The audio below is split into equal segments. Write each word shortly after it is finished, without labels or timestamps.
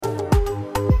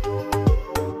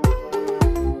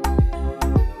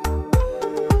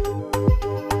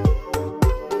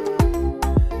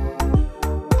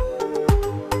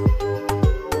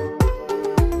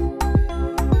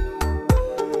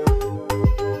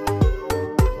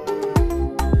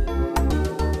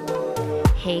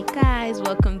Hey guys,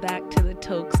 welcome back to the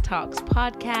Tokes Talks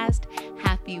podcast.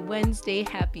 Happy Wednesday,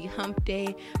 happy hump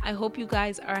day. I hope you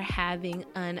guys are having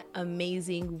an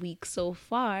amazing week so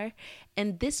far.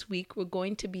 And this week we're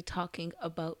going to be talking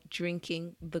about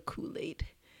drinking the Kool-Aid.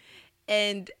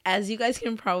 And as you guys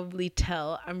can probably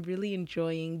tell, I'm really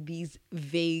enjoying these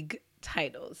vague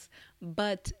titles.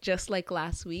 But just like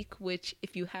last week, which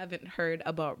if you haven't heard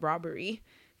about robbery,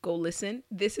 go listen.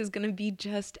 This is going to be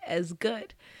just as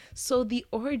good. So the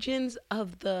origins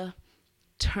of the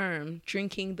term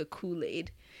drinking the Kool-Aid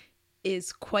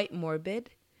is quite morbid,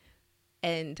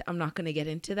 and I'm not going to get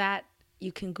into that.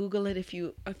 You can Google it if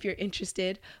you're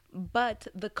interested, but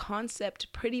the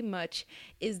concept pretty much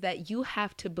is that you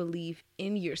have to believe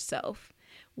in yourself,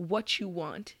 what you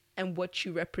want and what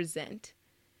you represent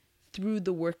through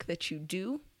the work that you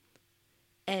do,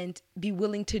 and be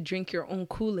willing to drink your own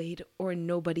Kool-Aid or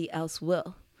nobody else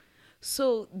will.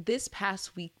 So this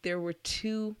past week, there were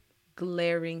two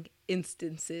glaring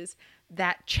instances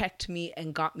that checked me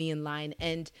and got me in line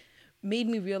and made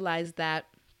me realize that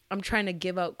I'm trying to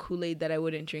give out Kool-Aid that I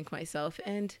wouldn't drink myself,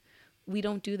 and we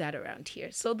don't do that around here.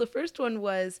 So the first one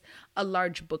was a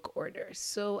large book order.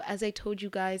 So as I told you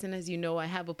guys, and as you know, I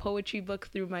have a poetry book,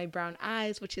 Through My Brown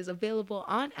Eyes, which is available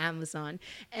on Amazon.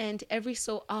 And every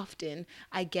so often,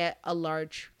 I get a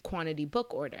large quantity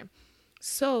book order.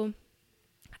 So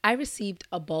I received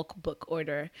a bulk book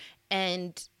order,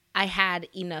 and I had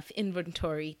enough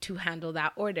inventory to handle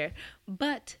that order.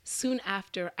 But soon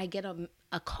after, I get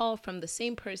a call from the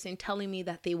same person telling me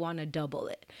that they want to double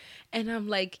it. And I'm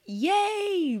like,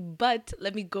 yay, but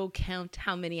let me go count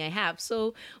how many I have.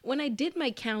 So when I did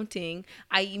my counting,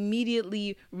 I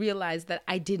immediately realized that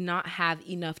I did not have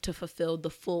enough to fulfill the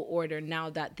full order now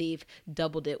that they've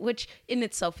doubled it, which in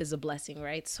itself is a blessing,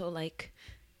 right? So like,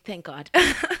 thank God.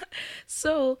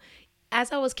 So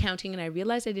as I was counting and I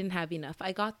realized I didn't have enough,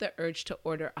 I got the urge to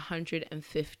order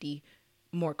 150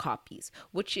 more copies,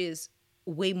 which is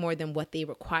way more than what they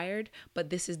required, but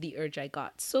this is the urge I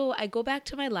got. So I go back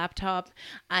to my laptop,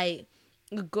 I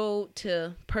go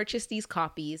to purchase these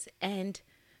copies, and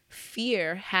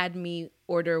fear had me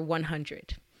order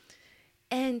 100.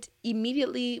 And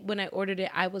immediately when I ordered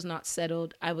it, I was not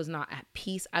settled. I was not at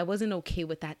peace. I wasn't okay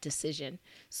with that decision.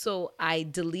 So I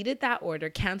deleted that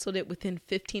order, canceled it within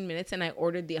 15 minutes, and I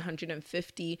ordered the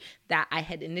 150 that I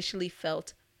had initially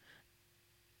felt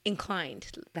inclined,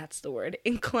 that's the word,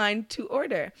 inclined to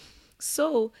order.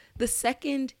 So the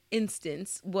second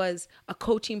instance was a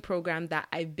coaching program that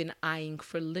I've been eyeing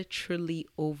for literally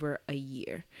over a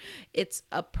year. It's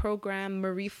a program,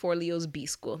 Marie Forleo's B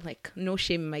School. Like, no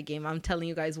shame in my game. I'm telling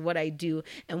you guys what I do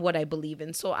and what I believe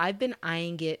in. So I've been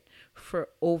eyeing it for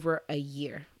over a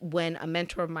year when a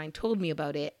mentor of mine told me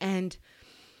about it. And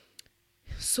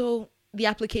so the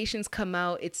applications come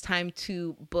out, it's time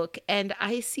to book, and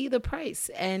I see the price,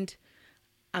 and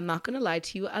I'm not going to lie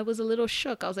to you, I was a little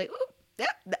shook. I was like, oh,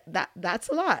 yeah, that's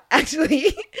a lot,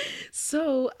 actually.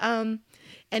 So, and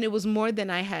it was more than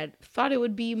I had thought it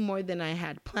would be, more than I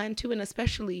had planned to, and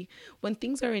especially when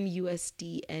things are in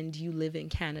USD and you live in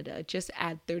Canada, just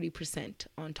add 30%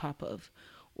 on top of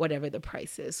whatever the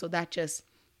price is. So that just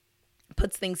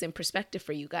puts things in perspective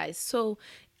for you guys. So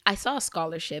I saw a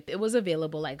scholarship. It was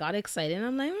available. I got excited. And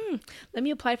I'm like, let me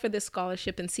apply for this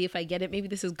scholarship and see if I get it. Maybe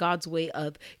this is God's way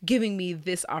of giving me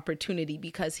this opportunity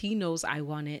because he knows I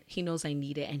want it. He knows I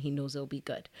need it, and he knows it'll be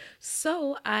good.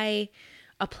 So I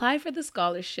applied for the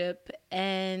scholarship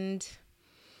and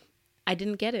I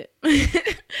didn't get it.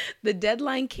 The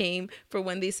deadline came for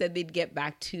when they said they'd get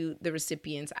back to the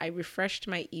recipients. I refreshed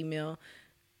my email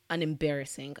an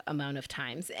embarrassing amount of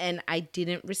times and I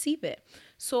didn't receive it.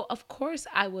 So of course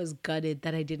I was gutted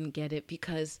that I didn't get it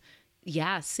because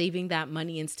saving that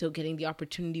money and still getting the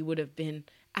opportunity would have been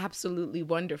absolutely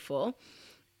wonderful.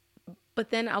 But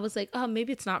then I was like, oh,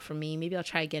 maybe it's not for me. Maybe I'll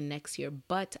try again next year.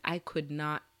 But I could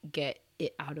not get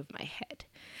it out of my head.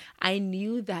 I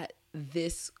knew that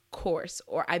this course,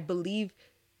 or I believe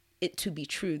it to be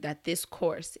true, that this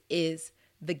course is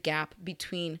the gap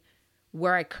between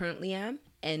where I currently am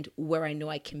and where I know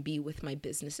I can be with my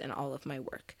business and all of my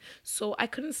work. So I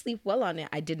couldn't sleep well on it.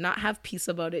 I did not have peace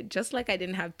about it, just like I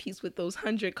didn't have peace with those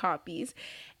 100 copies.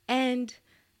 And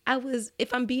I was,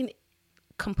 if I'm being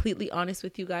completely honest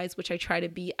with you guys, which I try to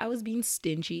be, I was being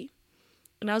stingy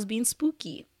and I was being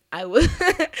spooky. I was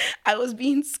I was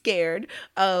being scared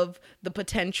of the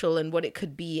potential and what it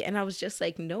could be. And I was just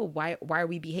like, no, why are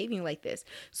we behaving like this?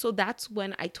 So that's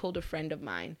when I told a friend of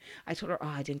mine, I told her, oh,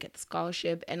 I didn't get the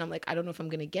scholarship. And I'm like, I don't know if I'm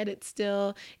going to get it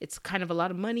still. It's kind of a lot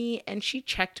of money. And she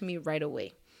checked me right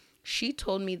away. She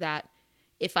told me that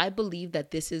if I believe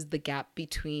that this is the gap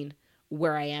between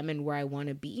where I am and where I want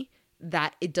to be,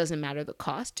 that it doesn't matter the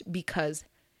cost. Because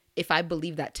if I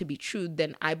believe that to be true,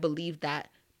 then I believe that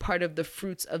part of the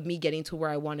fruits of me getting to where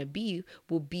I want to be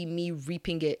will be me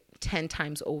reaping it 10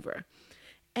 times over.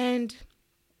 And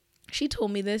she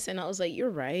told me this and I was like, you're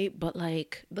right, but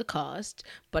like the cost,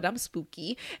 but I'm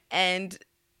spooky. And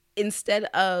instead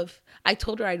of, I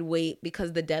told her I'd wait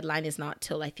because the deadline is not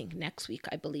till I think next week,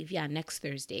 I believe. Yeah, next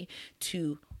Thursday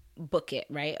to book it,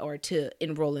 right? Or to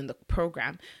enroll in the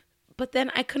program. But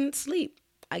then I couldn't sleep.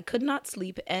 I could not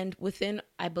sleep. And within,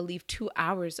 I believe, 2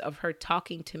 hours of her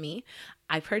talking to me,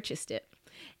 I purchased it.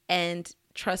 And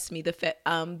trust me,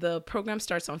 the program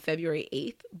starts on February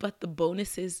 8th, but the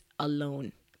bonuses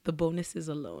alone,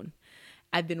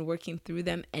 I've been working through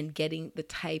them and getting the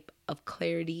type of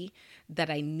clarity that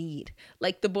I need.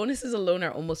 Like the bonuses alone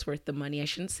are almost worth the money. I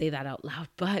shouldn't say that out loud,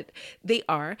 but they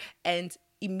are. And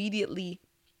immediately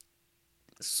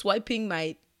swiping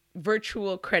my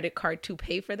virtual credit card to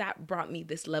pay for that brought me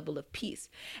this level of peace.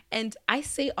 And I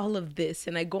say all of this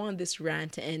and I go on this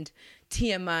rant and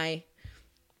TMI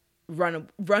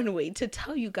runaway to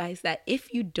tell you guys that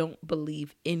if you don't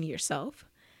believe in yourself,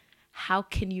 how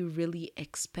can you really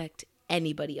expect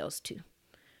anybody else to?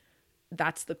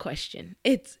 That's the question.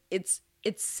 It's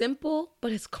simple,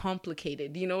 but it's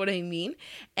complicated. You know what I mean?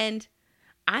 And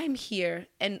I'm here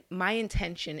and my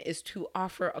intention is to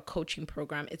offer a coaching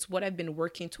program. It's what I've been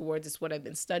working towards. It's what I've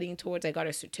been studying towards. I got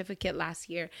a certificate last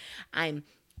year. I'm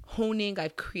honing.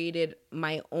 I've created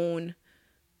my own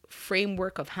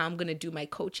framework of how I'm going to do my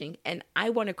coaching. And I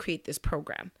want to create this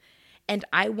program. And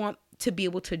I want to be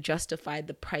able to justify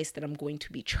the price that I'm going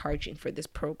to be charging for this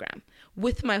program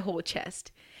with my whole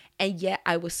chest. And yet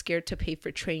I was scared to pay for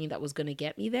training that was going to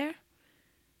get me there.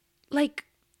 Like,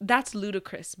 that's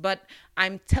ludicrous. But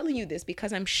I'm telling you this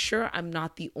because I'm sure I'm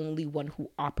not the only one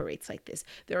who operates like this.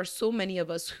 There are so many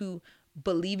of us who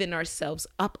believe in ourselves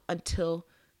up until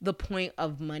the point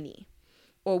of money,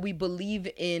 or we believe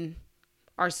in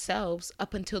ourselves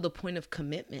up until the point of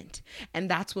commitment. And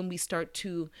that's when we start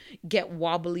to get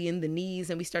wobbly in the knees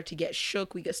and we start to get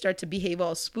shook. We start to behave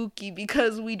all spooky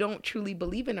because we don't truly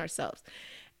believe in ourselves.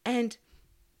 And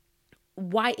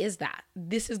why is that?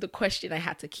 This is the question I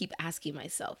had to keep asking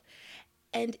myself.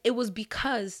 And it was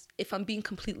because, if I'm being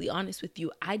completely honest with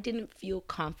you, I didn't feel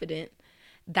confident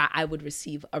that I would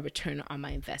receive a return on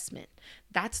my investment.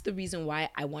 That's the reason why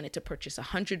I wanted to purchase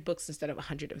 100 books instead of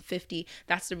 150.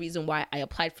 That's the reason why I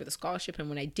applied for the scholarship. And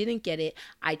when I didn't get it,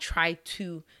 I tried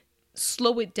to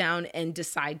slow it down and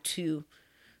decide to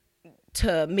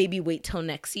maybe wait till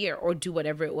next year or do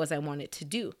whatever it was I wanted to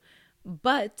do.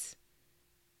 But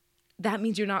that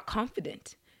means you're not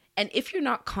confident. And if you're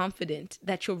not confident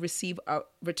that you'll receive a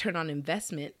return on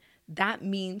investment, that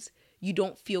means you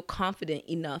don't feel confident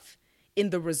enough in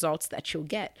the results that you'll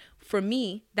get. For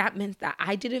me, that meant that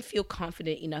I didn't feel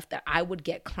confident enough that I would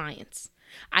get clients.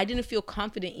 I didn't feel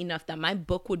confident enough that my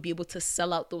book would be able to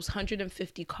sell out those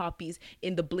 150 copies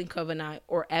in the blink of an eye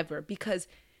or ever. Because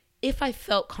if I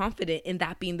felt confident in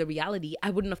that being the reality, I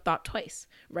wouldn't have thought twice,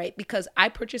 right? Because I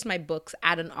purchased my books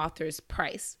at an author's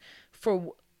price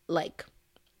for like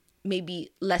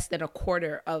maybe less than a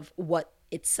quarter of what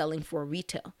it's selling for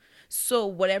retail. So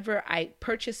whatever I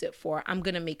purchase it for, I'm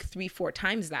going to make 3-4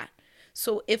 times that.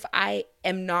 So if I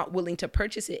am not willing to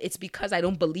purchase it, it's because I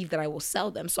don't believe that I will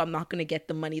sell them. So I'm not going to get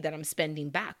the money that I'm spending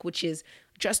back, which is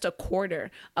just a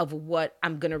quarter of what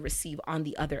I'm going to receive on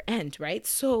the other end, right?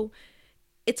 So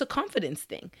it's a confidence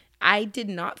thing. I did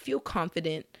not feel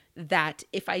confident that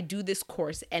if I do this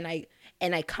course and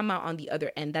I come out on the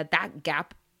other end, that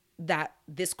gap that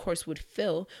this course would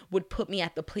fill would put me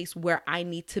at the place where I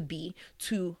need to be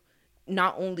to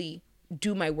not only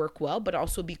do my work well, but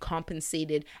also be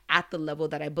compensated at the level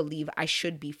that I believe I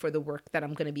should be for the work that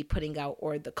I'm going to be putting out,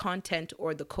 or the content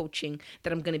or the coaching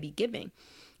that I'm going to be giving.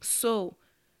 So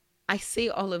I say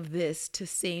all of this to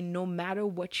say, no matter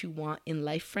what you want in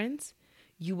life, friends,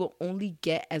 you will only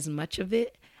get as much of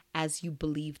it as you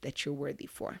believe that you're worthy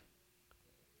for.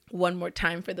 One more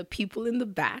time for the people in the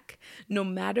back. No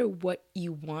matter what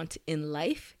you want in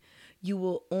life, you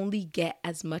will only get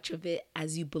as much of it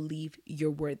as you believe you're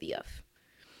worthy of.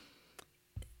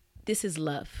 This is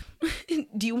love.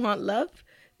 Do you want love?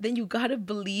 Then you got to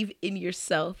believe in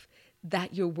yourself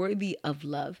that you're worthy of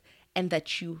love and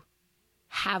that you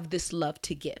have this love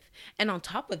to give. And on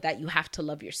top of that, you have to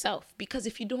love yourself, because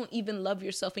if you don't even love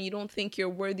yourself and you don't think you're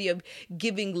worthy of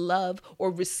giving love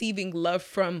or receiving love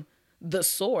from the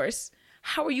source,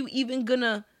 how are you even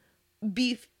gonna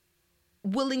be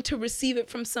willing to receive it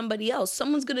from somebody else?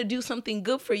 Someone's gonna do something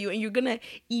good for you and you're gonna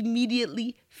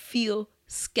immediately feel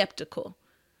skeptical.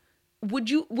 Would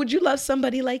you love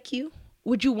somebody like you?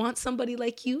 Would you want somebody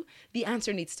like you? The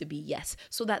answer needs to be yes.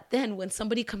 So that then when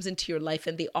somebody comes into your life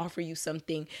and they offer you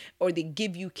something or they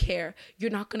give you care, you're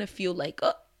not going to feel like,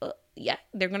 yeah,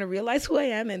 they're going to realize who I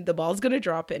am and the ball's going to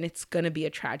drop and it's going to be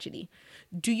a tragedy.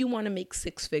 Do you want to make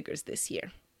 6 figures this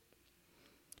year?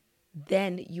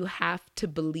 Then you have to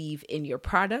believe in your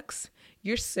products,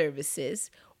 your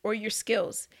services, or your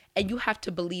skills. And you have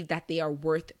to believe that they are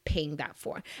worth paying that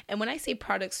for. And when I say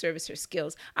product, service, or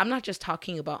skills, I'm not just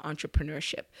talking about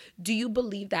entrepreneurship. Do you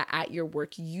believe that at your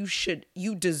work you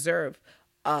deserve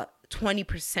a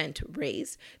 20%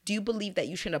 raise? Do you believe that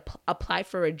you should apply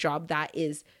for a job that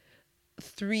is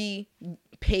 3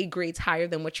 pay grades higher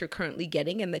than what you're currently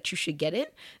getting and that you should get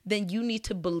it? Then you need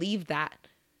to believe that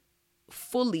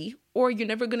fully, or you're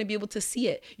never going to be able to see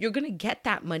it. You're going to get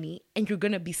that money and you're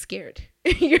going to be scared.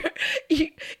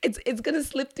 It's going to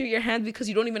slip through your hands because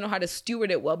you don't even know how to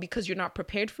steward it well because you're not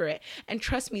prepared for it. And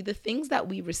trust me, the things that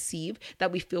we receive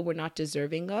that we feel we're not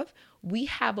deserving of, we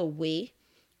have a way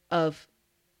of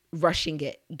rushing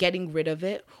it, getting rid of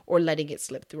it, or letting it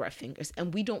slip through our fingers.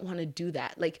 And we don't want to do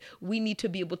that. Like, we need to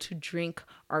be able to drink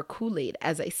our Kool-Aid,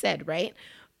 as I said, right?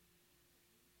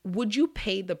 Would you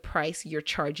pay the price you're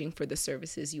charging for the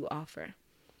services you offer?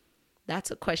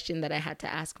 That's a question that I had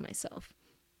to ask myself.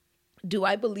 Do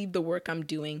I believe the work I'm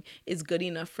doing is good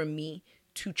enough for me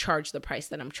to charge the price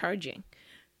that I'm charging?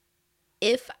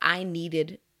 If I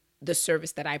needed the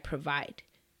service that I provide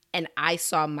and I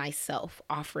saw myself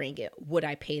offering it, would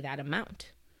I pay that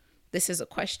amount? This is a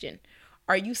question.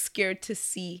 Are you scared to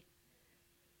see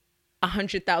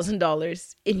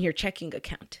 $100,000 in your checking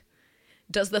account?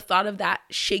 Does the thought of that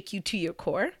shake you to your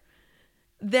core?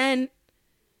 Then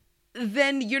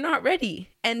you're not ready.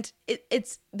 And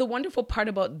it's the wonderful part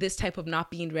about this type of not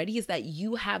being ready is that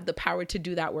you have the power to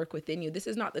do that work within you. This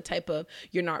is not the type of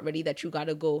you're not ready that you got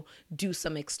to go do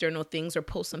some external things or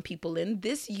pull some people in.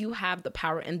 This, you have the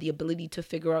power and the ability to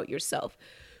figure out yourself.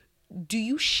 Do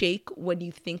you shake when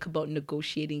you think about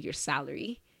negotiating your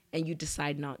salary and you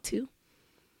decide not to?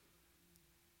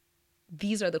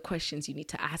 These are the questions you need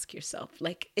to ask yourself.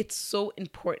 Like, it's so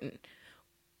important.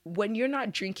 When you're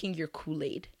not drinking your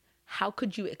Kool-Aid, how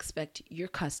could you expect your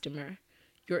customer,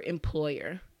 your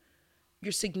employer,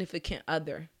 your significant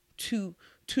other to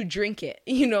drink it?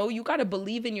 You know, you got to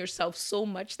believe in yourself so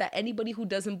much that anybody who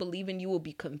doesn't believe in you will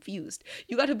be confused.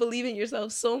 You got to believe in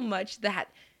yourself so much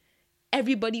that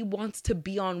everybody wants to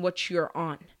be on what you're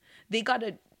on. They got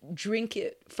to drink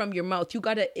it from your mouth. You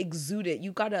got to exude it.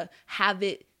 You got to have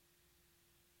it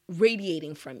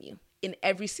radiating from you in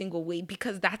every single way,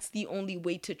 because that's the only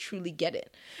way to truly get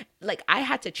it. Like, I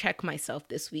had to check myself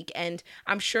this week, and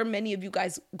I'm sure many of you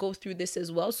guys go through this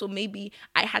as well. So maybe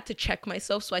I had to check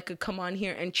myself so I could come on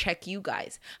here and check you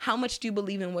guys. How much do you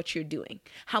believe in what you're doing?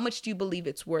 How much do you believe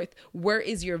it's worth? Where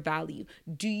is your value?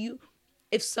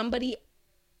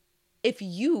 If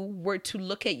you were to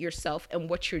look at yourself and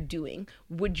what you're doing,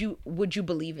 would you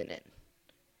believe in it?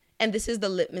 And this is the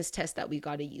litmus test that we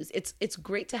got to use. It's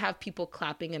great to have people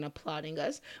clapping and applauding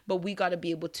us, but we got to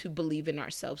be able to believe in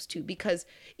ourselves too. Because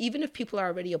even if people are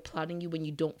already applauding you when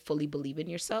you don't fully believe in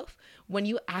yourself, when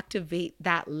you activate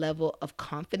that level of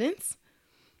confidence,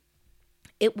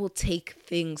 it will take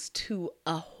things to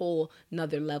a whole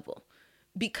nother level,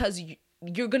 because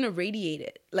you're going to radiate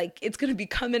it. Like, it's going to be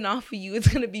coming off of you. It's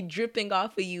going to be dripping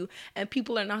off of you. And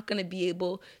people are not going to be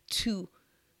able to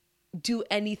do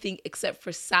anything except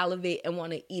for salivate and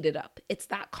want to eat it up. It's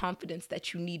that confidence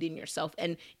that you need in yourself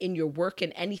and in your work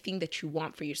and anything that you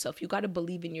want for yourself. You got to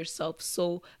believe in yourself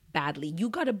so badly. You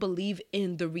got to believe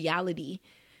in the reality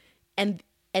and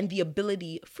the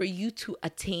ability for you to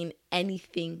attain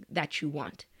anything that you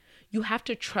want. You have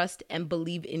to trust and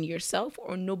believe in yourself,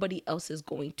 or nobody else is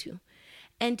going to.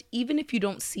 And even if you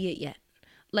don't see it yet,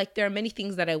 like, there are many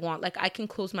things that I want. Like, I can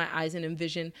close my eyes and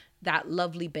envision that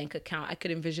lovely bank account. I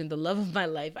could envision the love of my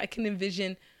life. I can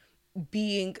envision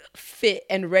being fit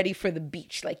and ready for the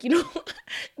beach. Like, you know,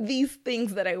 these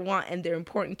things that I want, and they're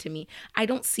important to me. I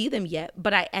don't see them yet,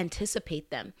 but I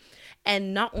anticipate them.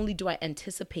 And not only do I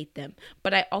anticipate them,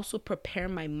 but I also prepare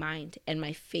my mind and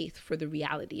my faith for the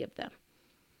reality of them.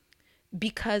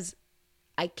 Because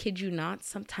I kid you not,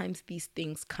 sometimes these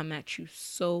things come at you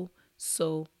so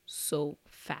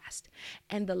fast.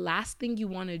 And the last thing you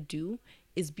want to do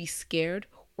is be scared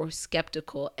or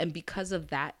skeptical. And because of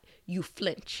that, you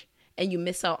flinch and you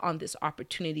miss out on this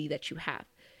opportunity that you have.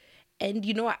 And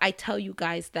you know, I tell you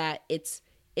guys that it's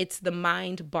the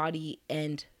mind, body,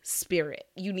 and spirit.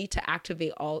 You need to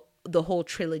activate the whole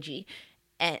trilogy.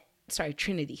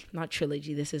 Trinity, not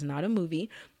trilogy. This is not a movie.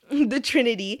 The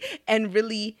Trinity, and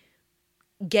really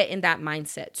get in that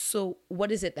mindset. So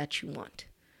what is it that you want?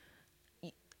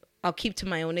 I'll keep to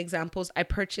my own examples. I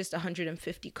purchased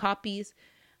 150 copies.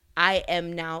 I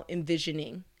am now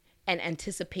envisioning and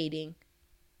anticipating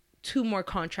 2 more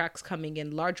contracts coming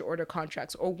in, large order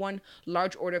contracts, or 1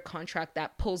 large order contract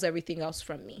that pulls everything else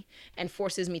from me and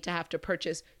forces me to have to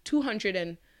purchase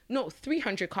 300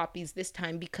 copies this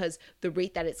time because the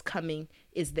rate that it's coming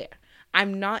is there.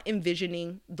 I'm not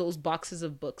envisioning those boxes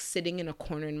of books sitting in a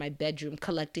corner in my bedroom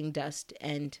collecting dust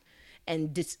and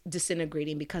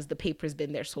disintegrating because the paper's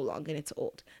been there so long and it's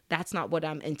old. That's not what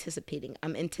I'm anticipating.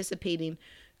 I'm anticipating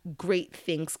great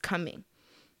things coming.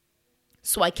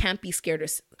 So I can't be scared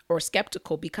or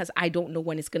skeptical because I don't know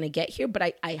when it's going to get here,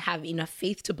 but I have enough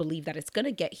faith to believe that it's going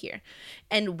to get here.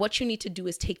 And what you need to do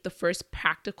is take the first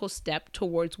practical step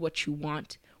towards what you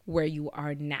want where you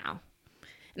are now.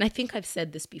 And I think I've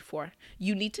said this before.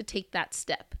 You need to take that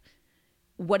step,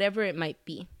 whatever it might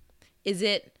be.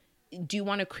 Do you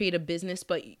want to create a business,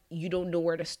 but you don't know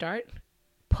where to start?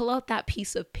 Pull out that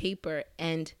piece of paper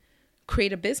and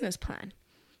create a business plan.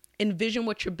 Envision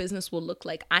what your business will look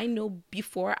like. I know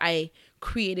before I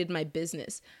created my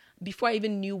business, before I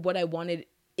even knew what I wanted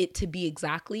it to be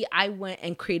exactly, I went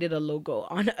and created a logo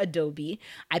on Adobe.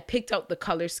 I picked out the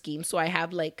color scheme. So I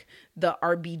have like the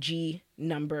RBG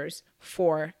numbers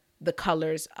for the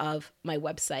colors of my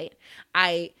website.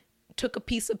 I took a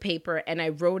piece of paper and I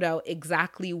wrote out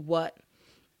exactly what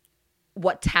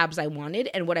tabs I wanted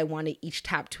and what I wanted each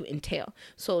tab to entail.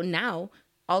 So now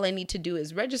all I need to do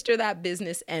is register that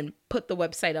business and put the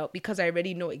website out because I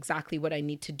already know exactly what I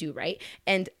need to do, right?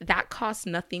 And that costs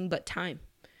nothing but time.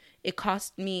 It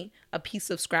cost me a piece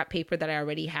of scrap paper that I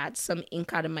already had, some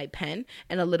ink out of my pen,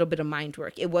 and a little bit of mind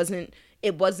work. It wasn't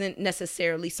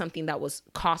necessarily something that was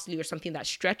costly or something that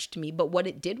stretched me, but what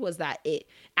it did was that it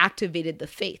activated the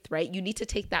faith, right? You need to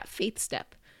take that faith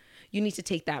step. You need to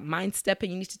take that mind step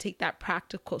and you need to take that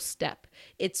practical step.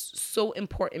 It's so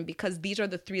important because these are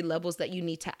the 3 levels that you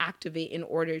need to activate in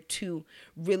order to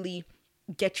really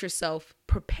get yourself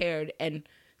prepared and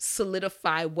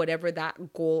solidify whatever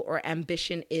that goal or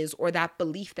ambition is or that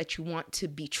belief that you want to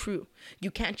be true. You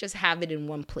can't just have it in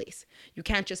one place. You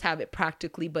can't just have it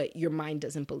practically, but your mind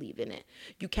doesn't believe in it.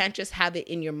 You can't just have it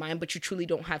in your mind, but you truly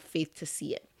don't have faith to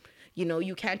see it.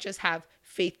 You can't just have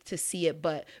faith to see it,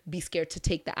 but be scared to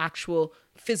take the actual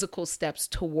physical steps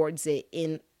towards it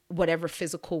in whatever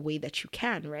physical way that you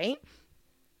can, right?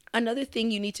 Another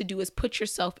thing you need to do is put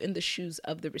yourself in the shoes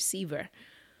of the receiver.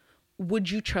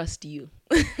 Would you trust you?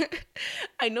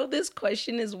 I know this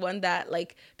question is one that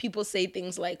like people say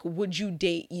things like, would you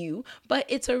date you? But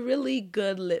it's a really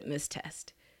good litmus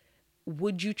test.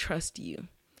 Would you trust you?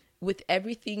 With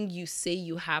everything you say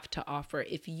you have to offer,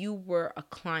 if you were a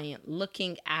client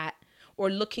looking at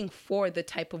or looking for the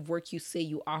type of work you say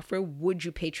you offer, would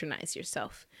you patronize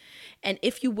yourself? And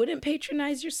if you wouldn't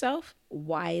patronize yourself,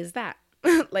 why is that?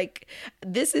 Like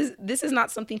this is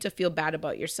not something to feel bad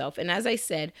about yourself. And as I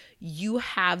said, you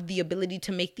have the ability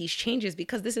to make these changes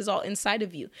because this is all inside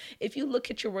of you. If you look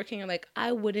at your work and you're like,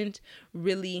 I wouldn't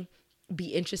really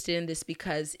be interested in this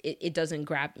because it doesn't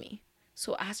grab me.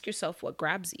 So ask yourself what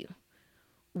grabs you.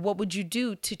 What would you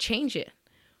do to change it?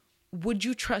 Would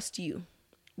you trust you?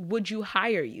 Would you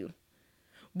hire you?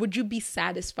 Would you be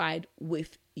satisfied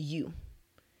with you?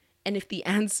 And if the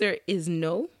answer is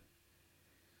no,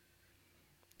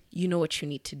 you know what you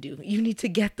need to do. You need to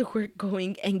get the work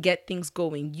going and get things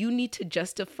going. You need to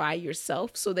justify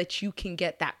yourself so that you can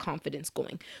get that confidence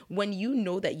going. When you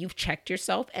know that you've checked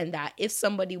yourself and that if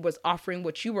somebody was offering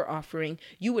what you were offering,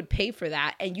 you would pay for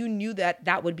that and you knew that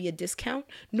that would be a discount,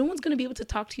 no one's going to be able to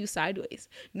talk to you sideways.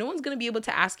 No one's going to be able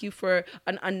to ask you for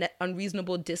an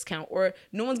unreasonable discount, or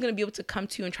no one's going to be able to come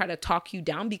to you and try to talk you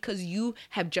down because you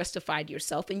have justified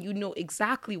yourself and you know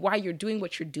exactly why you're doing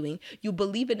what you're doing. You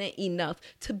believe in it enough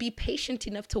to be patient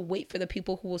enough to wait for the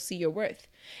people who will see your worth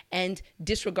and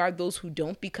disregard those who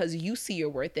don't because you see your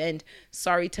worth. And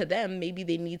sorry to them, maybe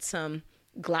they need some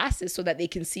glasses so that they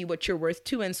can see what you're worth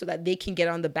too, and so that they can get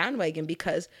on the bandwagon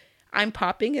because I'm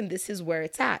popping and this is where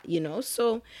it's at,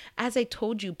 So as I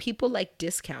told you, people like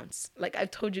discounts. Like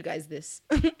I've told you guys this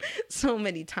so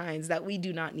many times that we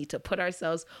do not need to put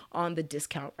ourselves on the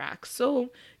discount rack.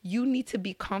 So you need to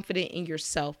be confident in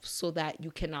yourself so that you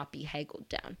cannot be haggled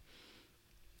down.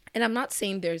 And I'm not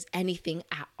saying there's anything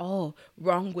at all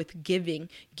wrong with giving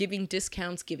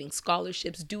discounts, giving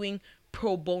scholarships, doing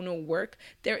pro bono work.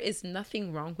 There is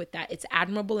nothing wrong with that. It's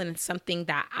admirable and it's something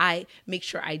that I make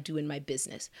sure I do in my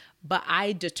business. But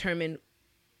I determine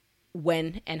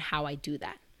when and how I do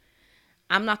that.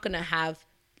 I'm not going to have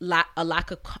a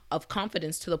lack of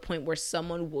confidence to the point where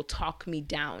someone will talk me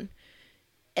down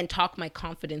and talk my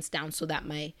confidence down so that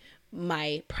my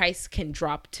my price can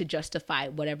drop to justify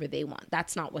whatever they want.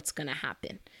 That's not what's going to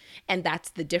happen. And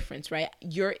that's the difference, right?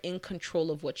 You're in control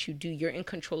of what you do. You're in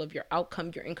control of your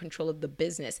outcome. You're in control of the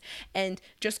business. And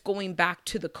just going back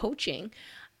to the coaching,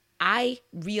 I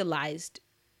realized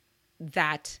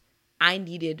that I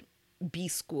needed B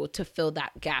School to fill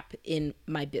that gap in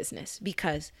my business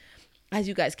because, as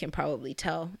you guys can probably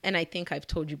tell, and I think I've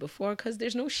told you before, because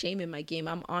there's no shame in my game.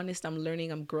 I'm honest, I'm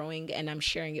learning, I'm growing, and I'm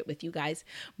sharing it with you guys.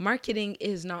 Marketing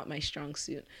is not my strong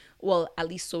suit. Well, at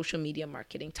least social media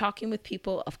marketing. Talking with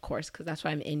people, of course, because that's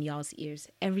why I'm in y'all's ears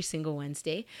every single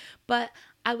Wednesday. But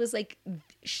I was like,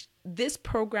 this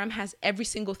program has every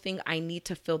single thing I need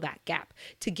to fill that gap,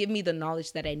 to give me the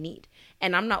knowledge that I need.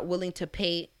 And I'm not willing to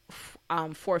pay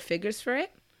 4 figures for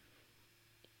it.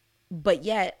 But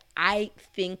yet, I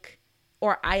think,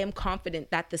 or I am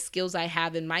confident that the skills I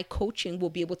have in my coaching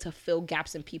will be able to fill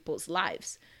gaps in people's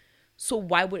lives. So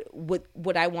why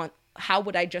would I want, how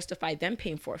would I justify them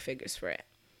paying 4 figures for it?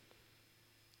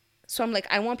 So I'm like,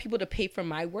 I want people to pay for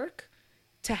my work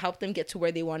to help them get to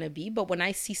where they want to be. But when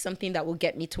I see something that will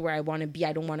get me to where I want to be,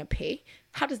 I don't want to pay.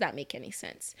 How does that make any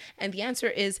sense? And the answer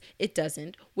is it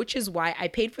doesn't, which is why I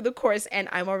paid for the course and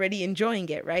I'm already enjoying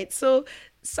it, right? So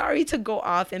sorry to go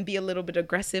off and be a little bit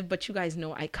aggressive, but you guys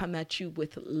know I come at you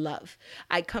with love.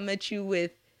 I come at you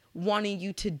with wanting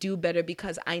you to do better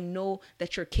because I know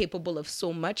that you're capable of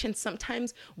so much. And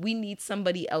sometimes we need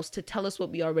somebody else to tell us what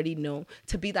we already know,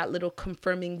 to be that little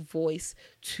confirming voice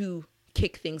to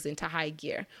kick things into high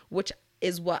gear, which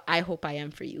is what I hope I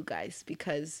am for you guys,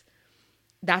 because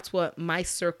that's what my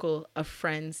circle of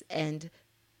friends and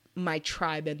my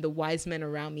tribe and the wise men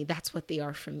around me, that's what they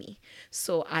are for me.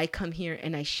 So I come here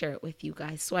and I share it with you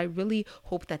guys. So I really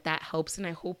hope that that helps. And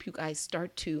I hope you guys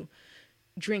start to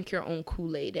drink your own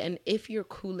Kool-Aid. And if your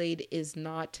Kool-Aid is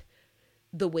not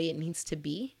the way it needs to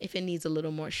be, if it needs a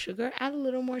little more sugar, add a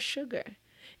little more sugar.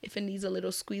 If it needs a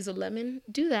little squeeze of lemon,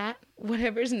 do that.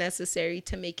 Whatever is necessary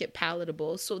to make it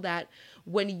palatable, so that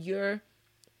when you're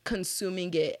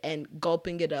consuming it and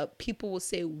gulping it up, people will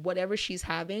say, whatever she's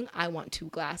having, I want 2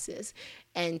 glasses.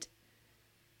 And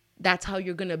that's how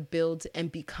you're going to build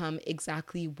and become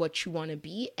exactly what you want to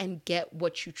be and get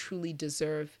what you truly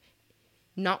deserve.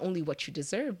 Not only what you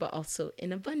deserve, but also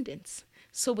in abundance.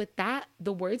 So with that,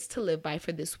 the words to live by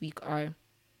for this week are,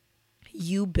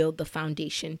 you build the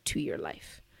foundation to your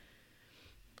life.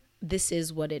 This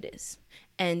is what it is.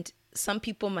 And some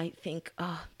people might think,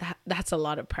 oh, that's a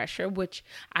lot of pressure, which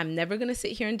I'm never going to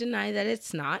sit here and deny that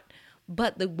it's not.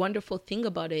 But the wonderful thing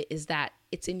about it is that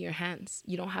it's in your hands.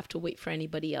 You don't have to wait for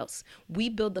anybody else. We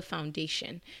build the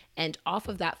foundation, and off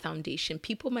of that foundation,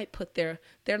 people might put their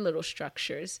little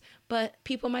structures, but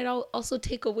people might also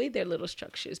take away their little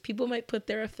structures. People might put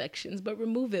their affections, but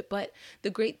remove it. But the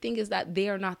great thing is that they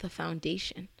are not the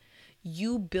foundation.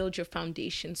 You build your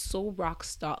foundation so rock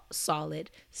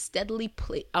solid, steadily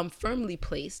firmly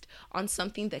placed on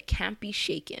something that can't be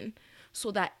shaken,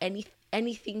 so that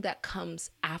anything that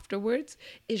comes afterwards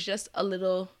is just a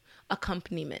little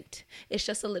accompaniment. It's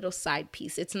just a little side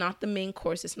piece. It's not the main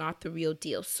course. It's not the real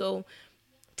deal. So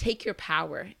take your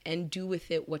power and do with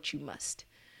it what you must,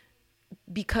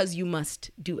 because you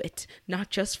must do it, not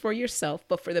just for yourself,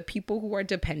 but for the people who are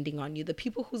depending on you, the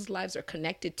people whose lives are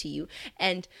connected to you,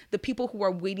 and the people who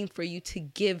are waiting for you to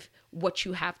give what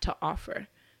you have to offer,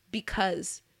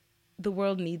 because the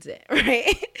world needs it,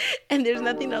 right? And there's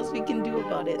nothing else we can do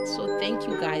about it. So thank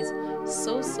you guys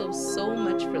so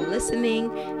much for listening.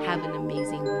 Have an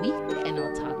amazing week, and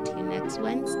I'll talk to you next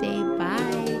Wednesday.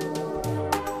 Bye.